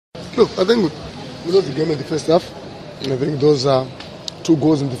Look, I think we lost the game in the first half. And I think those 2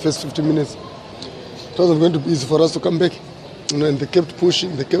 goals in the first 50 minutes, it wasn't going to be easy for us to come back. And they kept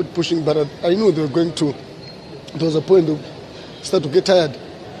pushing, but I knew they were going to. There was a point they start to get tired.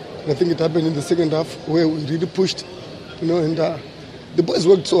 And I think it happened in the second half where we really pushed, and the boys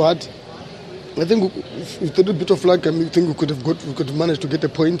worked so hard. I think with a little bit of luck, I think we could have managed to get a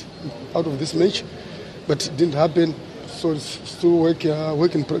point out of this match, but it didn't happen. So it's still work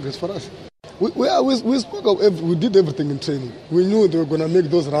in progress for us. We spoke of we did everything in training. We knew they were going to make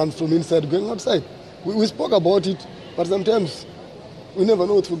those runs from inside going outside. We spoke about it, but sometimes we never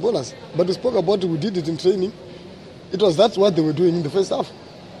know with footballers. But we spoke about it. We did it in training. That's what they were doing in the first half.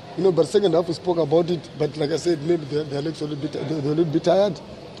 But second half we spoke about it. But like I said, maybe their legs were a little bit tired.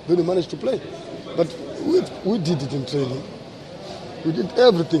 They didn't manage to play. But we did it in training. We did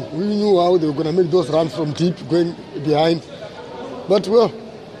everything. We knew how they were going to make those runs from deep, going behind. But, I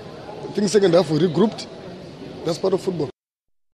think second half we regrouped. That's part of football.